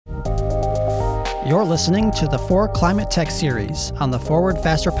You're listening to the For ClimateTech series on the Forward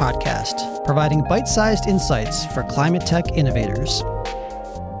Faster podcast, providing bite-sized insights for climate tech innovators.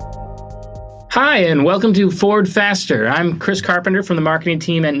 Hi, and welcome to Forward Faster. I'm Chris Carpenter from the marketing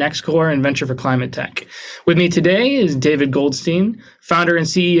team at NextCorps and Venture for ClimateTech. With me today is David Goldstein, founder and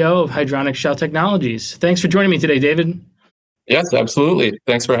CEO of Hydronic Shell Technologies. Thanks for joining me today, David. Yes, absolutely.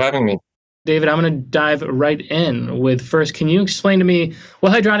 Thanks for having me. David, I'm going to dive right in with first, can you explain to me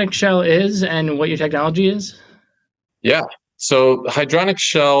what Hydronic Shell is and what your technology is? Yeah. So Hydronic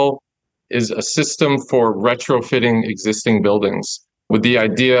Shell is a system for retrofitting existing buildings with the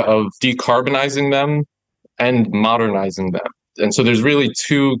idea of decarbonizing them and modernizing them. And so there's really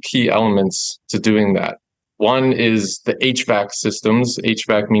two key elements to doing that. One is the HVAC systems,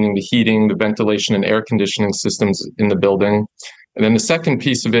 HVAC meaning the heating, the ventilation, and air conditioning systems in the building. And then the second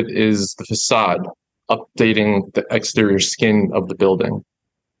piece of it is the facade, updating the exterior skin of the building.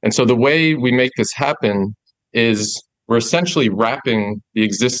 And so the way we make this happen is we're essentially wrapping the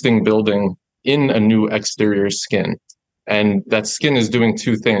existing building in a new exterior skin. And that skin is doing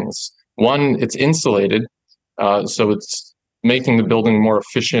two things. One, it's insulated, so it's making the building more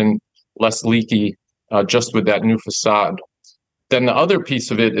efficient, less leaky, just with that new facade. Then the other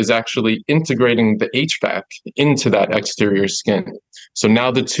piece of it is actually integrating the HVAC into that exterior skin. So now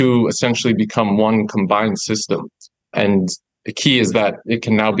the two essentially become one combined system. And the key is that it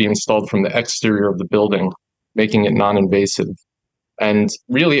can now be installed from the exterior of the building, making it non-invasive. And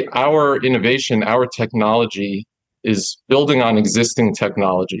really our innovation, our technology is building on existing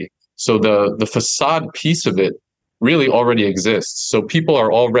technology. So the facade piece of it really already exists. So people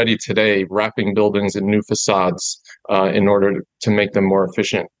are already today wrapping buildings in new facades in order to make them more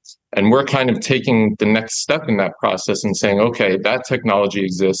efficient. And we're kind of taking the next step in that process and saying, okay, that technology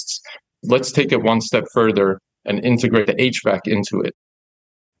exists. Let's take it one step further and integrate the HVAC into it.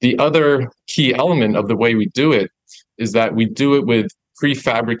 The other key element of the way we do it is that we do it with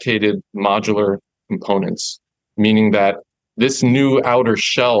prefabricated modular components, meaning that this new outer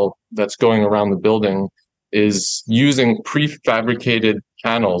shell that's going around the building is using prefabricated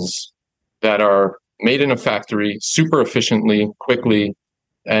panels that are made in a factory super efficiently, quickly,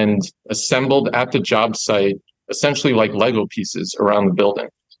 and assembled at the job site, essentially like Lego pieces around the building.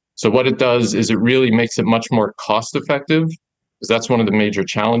 So what it does is it really makes it much more cost effective, because that's one of the major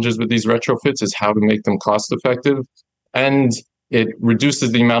challenges with these retrofits is how to make them cost effective. And it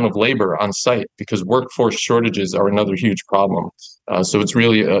reduces the amount of labor on site because workforce shortages are another huge problem. So it's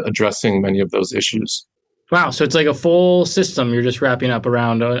really addressing many of those issues. Wow, so it's like a full system you're just wrapping up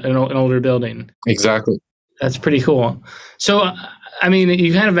around an older building. Exactly. That's pretty cool. So, I mean,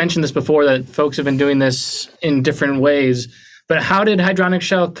 you kind of mentioned this before that folks have been doing this in different ways, but how did Hydronic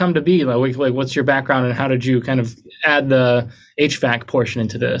Shell come to be? Like what's your background and how did you kind of add the HVAC portion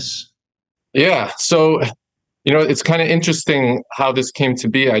into this? Yeah, so, it's kind of interesting how this came to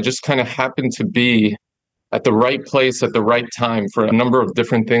be. I just kind of happened to be at the right place at the right time for a number of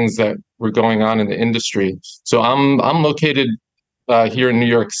different things that were going on in the industry. So I'm located here in New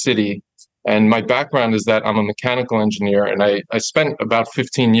York City, and my background is that I'm a mechanical engineer, and I spent about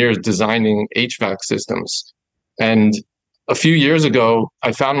 15 years designing HVAC systems. And a few years ago,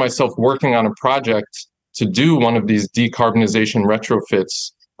 I found myself working on a project to do one of these decarbonization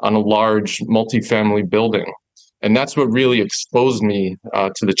retrofits on a large multifamily building. And that's what really exposed me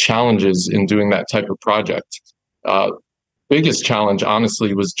to the challenges in doing that type of project. Biggest challenge,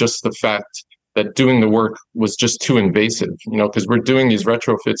 honestly, was just the fact that doing the work was just too invasive, because we're doing these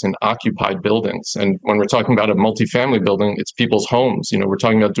retrofits in occupied buildings. And when we're talking about a multifamily building, it's people's homes. We're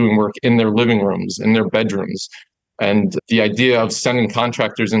talking about doing work in their living rooms, in their bedrooms. And the idea of sending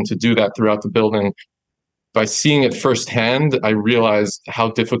contractors in to do that throughout the building, by seeing it firsthand, I realized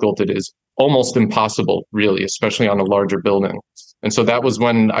how difficult it is. Almost impossible, really, especially on a larger building. And so that was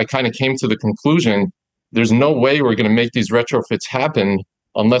when I kind of came to the conclusion, there's no way we're going to make these retrofits happen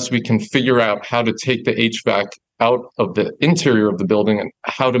unless we can figure out how to take the HVAC out of the interior of the building and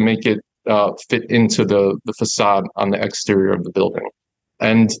how to make it fit into the facade on the exterior of the building.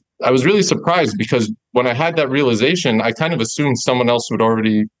 And I was really surprised because when I had that realization, I kind of assumed someone else would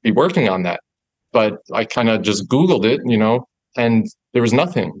already be working on that. But I kind of just Googled it, and there was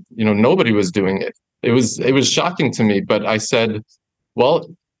nothing, nobody was doing it. It was shocking to me, but I said, well,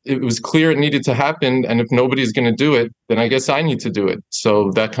 it was clear it needed to happen. And if nobody's going to do it, then I guess I need to do it.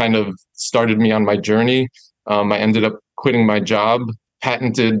 So that kind of started me on my journey. I ended up quitting my job,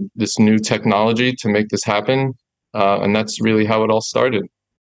 patented this new technology to make this happen. And that's really how it all started.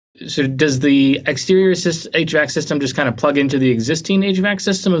 So does the exterior HVAC system just kind of plug into the existing HVAC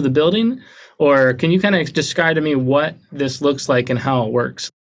system of the building? Or can you kind of describe to me what this looks like and how it works?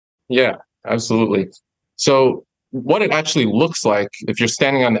 Yeah. Absolutely. So what it actually looks like, if you're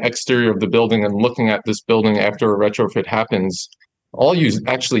standing on the exterior of the building and looking at this building after a retrofit happens, all you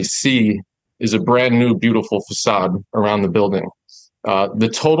actually see is a brand new, beautiful facade around the building.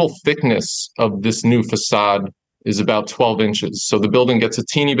 The total thickness of this new facade is about 12 inches. So the building gets a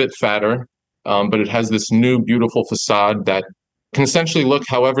teeny bit fatter, but it has this new, beautiful facade that can essentially look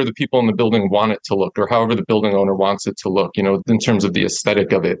however the people in the building want it to look, or however the building owner wants it to look, in terms of the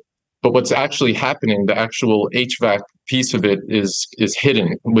aesthetic of it. But what's actually happening, the actual HVAC piece of it is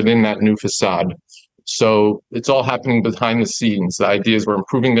hidden within that new facade. So it's all happening behind the scenes. The idea is we're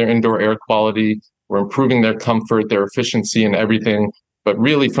improving their indoor air quality, we're improving their comfort, their efficiency, and everything. But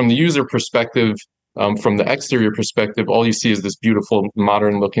really, from the user perspective, from the exterior perspective, all you see is this beautiful,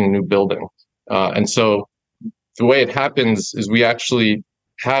 modern-looking new building. And so the way it happens is we actually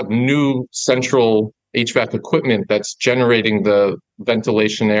have new central HVAC equipment that's generating the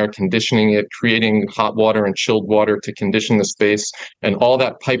ventilation air, conditioning it, creating hot water and chilled water to condition the space. And all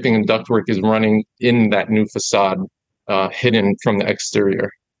that piping and ductwork is running in that new facade, hidden from the exterior.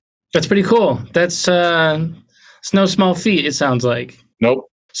 That's pretty cool. It's no small feat, it sounds like. Nope.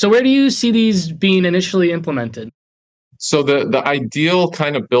 So where do you see these being initially implemented? So the ideal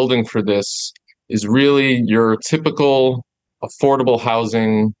kind of building for this is really your typical affordable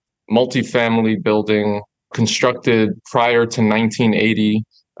housing, multifamily building constructed prior to 1980.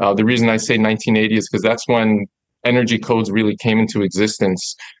 The reason I say 1980 is because that's when energy codes really came into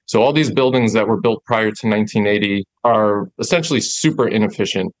existence. So all these buildings that were built prior to 1980 are essentially super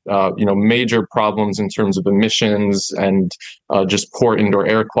inefficient, major problems in terms of emissions and just poor indoor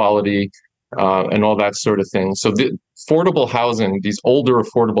air quality and all that sort of thing. So the affordable housing, these older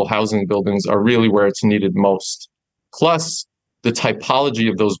affordable housing buildings are really where it's needed most. Plus, the typology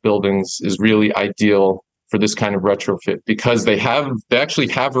of those buildings is really ideal for this kind of retrofit because they actually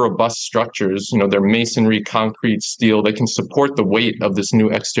have robust structures. They're masonry, concrete, steel. They can support the weight of this new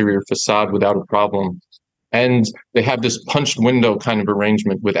exterior facade without a problem. And they have this punched window kind of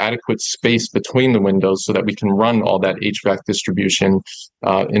arrangement with adequate space between the windows so that we can run all that HVAC distribution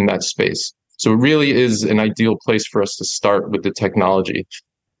in that space. So it really is an ideal place for us to start with the technology.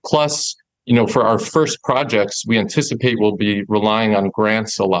 Plus, for our first projects, we anticipate we'll be relying on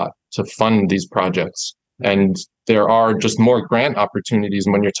grants a lot to fund these projects. And there are just more grant opportunities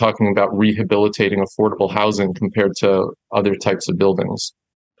when you're talking about rehabilitating affordable housing compared to other types of buildings.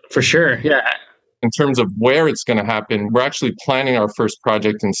 For sure, yeah. In terms of where it's going to happen, we're actually planning our first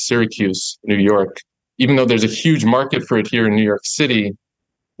project in Syracuse, New York. Even though there's a huge market for it here in New York City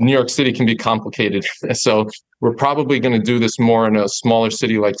can be complicated. So we're probably going to do this more in a smaller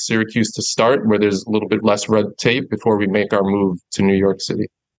city like Syracuse to start, where there's a little bit less red tape before we make our move to New York City.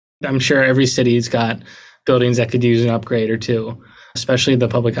 I'm sure every city's got buildings that could use an upgrade or two, especially the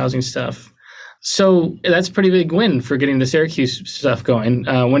public housing stuff. So that's a pretty big win for getting the Syracuse stuff going.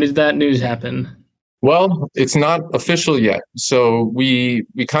 When did that news happen? Well, it's not official yet. So we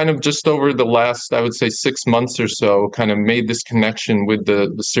kind of just over the last, I would say 6 months or so, kind of made this connection with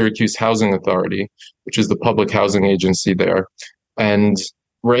the Syracuse Housing Authority, which is the public housing agency there. And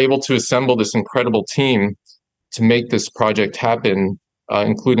we're able to assemble this incredible team to make this project happen,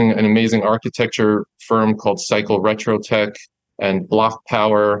 including an amazing architecture firm called Cycle Retrotech and Block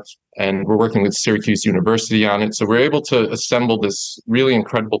Power. And we're working with Syracuse University on it. So we're able to assemble this really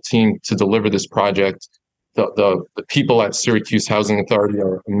incredible team to deliver this project. The people at Syracuse Housing Authority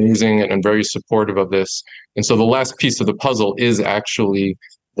are amazing and very supportive of this. And so the last piece of the puzzle is actually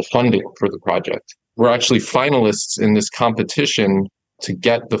the funding for the project. We're actually finalists in this competition to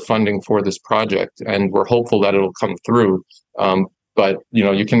get the funding for this project, and we're hopeful that it'll come through. But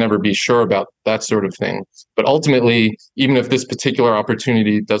you can never be sure about that sort of thing. But ultimately, even if this particular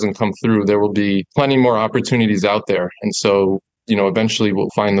opportunity doesn't come through, there will be plenty more opportunities out there. And so, eventually we'll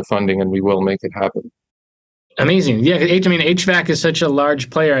find the funding and we will make it happen. Amazing. Yeah, HVAC is such a large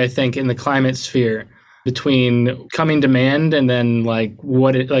player, I think, in the climate sphere, between coming demand and then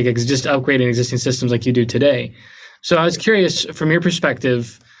just upgrading existing systems like you do today. So I was curious, from your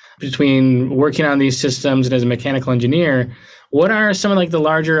perspective, between working on these systems and as a mechanical engineer, what are some of the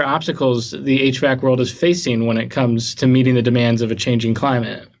larger obstacles the HVAC world is facing when it comes to meeting the demands of a changing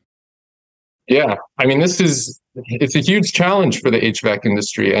climate? Yeah, it's a huge challenge for the HVAC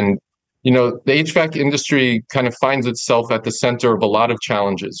industry. And, the HVAC industry kind of finds itself at the center of a lot of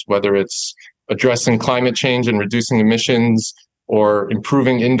challenges, whether it's addressing climate change and reducing emissions or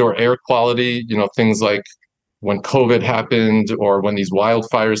improving indoor air quality, things like when COVID happened or when these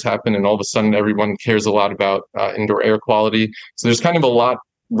wildfires happen and all of a sudden everyone cares a lot about indoor air quality. So there's kind of a lot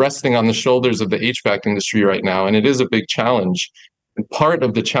resting on the shoulders of the HVAC industry right now, and it is a big challenge. And part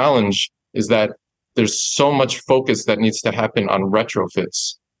of the challenge is that there's so much focus that needs to happen on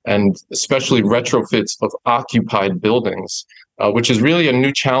retrofits, and especially retrofits of occupied buildings, which is really a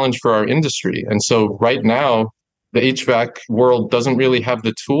new challenge for our industry. And so right now, the HVAC world doesn't really have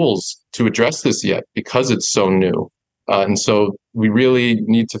the tools to address this yet because it's so new. And so we really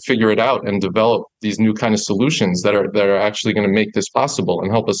need to figure it out and develop these new kind of solutions that are actually going to make this possible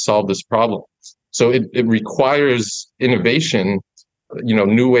and help us solve this problem. So it requires innovation,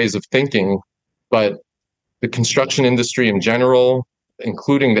 new ways of thinking, but the construction industry in general,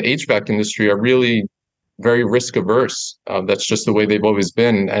 including the HVAC industry, are really very risk averse. That's just the way they've always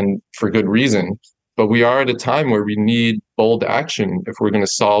been, and for good reason. But we are at a time where we need bold action if we're going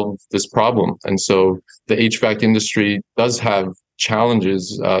to solve this problem. And so the HVAC industry does have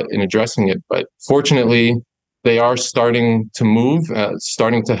challenges in addressing it. But fortunately, they are starting to move,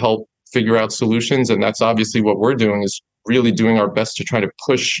 starting to help figure out solutions. And that's obviously what we're doing, is really doing our best to try to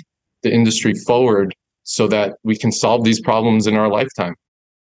push the industry forward so that we can solve these problems in our lifetime.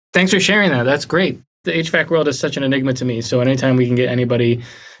 Thanks for sharing that. That's great. The HVAC world is such an enigma to me. So anytime we can get anybody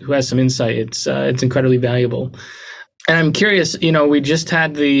who has some insight, it's incredibly valuable. And I'm curious, we just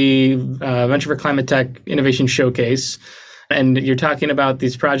had the Venture for ClimateTech Innovation Showcase, and you're talking about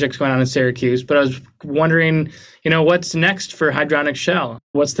these projects going on in Syracuse. But I was wondering, what's next for Hydronic Shell?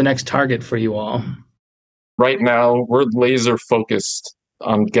 What's the next target for you all? Right now, we're laser focused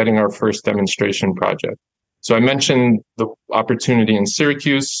on getting our first demonstration project. So I mentioned the opportunity in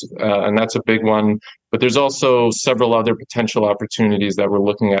Syracuse, and that's a big one. But there's also several other potential opportunities that we're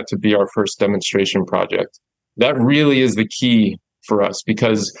looking at to be our first demonstration project. That really is the key for us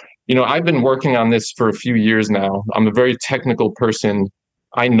because, I've been working on this for a few years now. I'm a very technical person.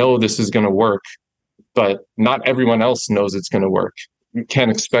 I know this is going to work, but not everyone else knows it's going to work. You can't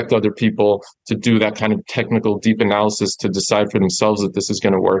expect other people to do that kind of technical deep analysis to decide for themselves that this is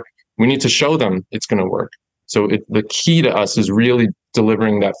going to work. We need to show them it's going to work. So the key to us is really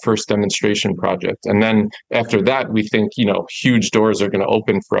delivering that first demonstration project. And then after that, we think, huge doors are going to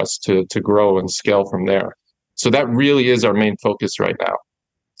open for us to grow and scale from there. So that really is our main focus right now.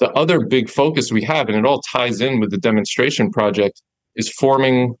 The other big focus we have, and it all ties in with the demonstration project, is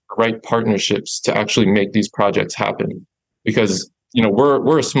forming the right partnerships to actually make these projects happen. Because,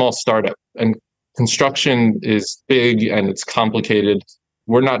 we're a small startup and construction is big and it's complicated.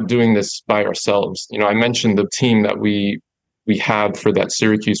 We're not doing this by ourselves. I mentioned the team that we have for that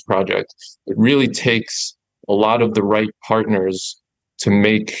Syracuse project. It really takes a lot of the right partners to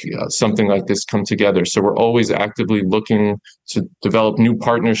make something like this come together. So we're always actively looking to develop new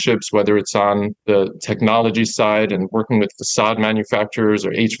partnerships, whether it's on the technology side and working with facade manufacturers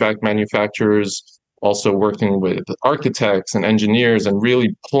or HVAC manufacturers, also working with architects and engineers, and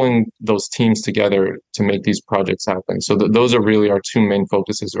really pulling those teams together to make these projects happen. So those are really our two main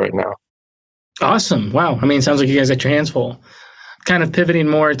focuses right now. Awesome. Wow. It sounds like you guys got your hands full. Kind of pivoting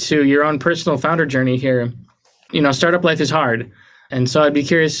more to your own personal founder journey here. Startup life is hard. And so I'd be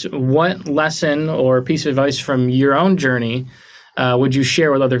curious, what lesson or piece of advice from your own journey would you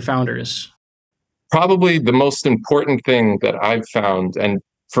share with other founders? Probably the most important thing that I've found, and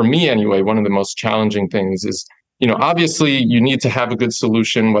for me anyway, one of the most challenging things is, obviously you need to have a good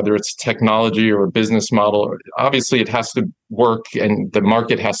solution, whether it's technology or a business model. Obviously it has to work and the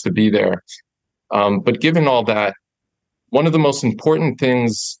market has to be there. But given all that, one of the most important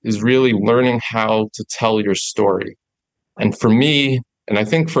things is really learning how to tell your story. And for me, and I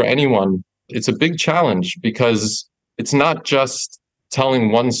think for anyone, it's a big challenge because it's not just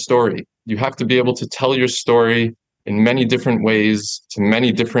telling one story. You have to be able to tell your story in many different ways to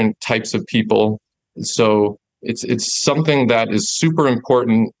many different types of people. So it's something that is super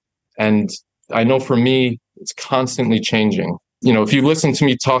important. And I know for me, it's constantly changing. If you listen to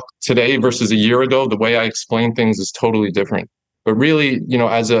me talk today versus a year ago, the way I explain things is totally different. But really,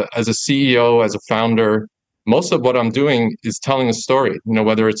 as a CEO, as a founder, most of what I'm doing is telling a story,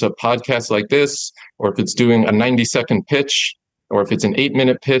 whether it's a podcast like this, or if it's doing a 90-second pitch, or if it's an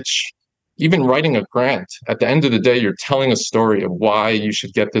 8-minute pitch, even writing a grant. At the end of the day, you're telling a story of why you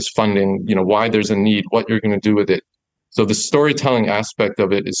should get this funding, why there's a need, what you're going to do with it. So the storytelling aspect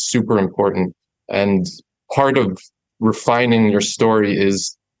of it is super important. And part of refining your story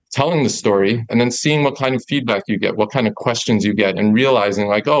is telling the story and then seeing what kind of feedback you get, what kind of questions you get, and realizing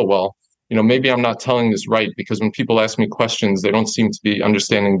like, oh, well, maybe I'm not telling this right, because when people ask me questions, they don't seem to be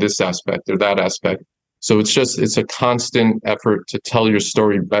understanding this aspect or that aspect. So it's a constant effort to tell your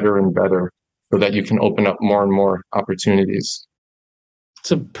story better and better so that you can open up more and more opportunities.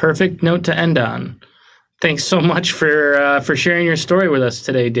 It's a perfect note to end on. Thanks so much for sharing your story with us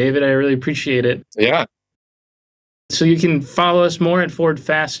today, David. I really appreciate it. Yeah. So you can follow us more at Forward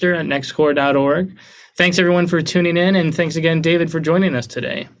Faster at nextcorps.org. Thanks, everyone, for tuning in. And thanks again, David, for joining us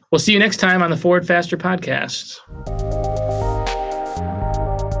today. We'll see you next time on the Forward Faster podcast.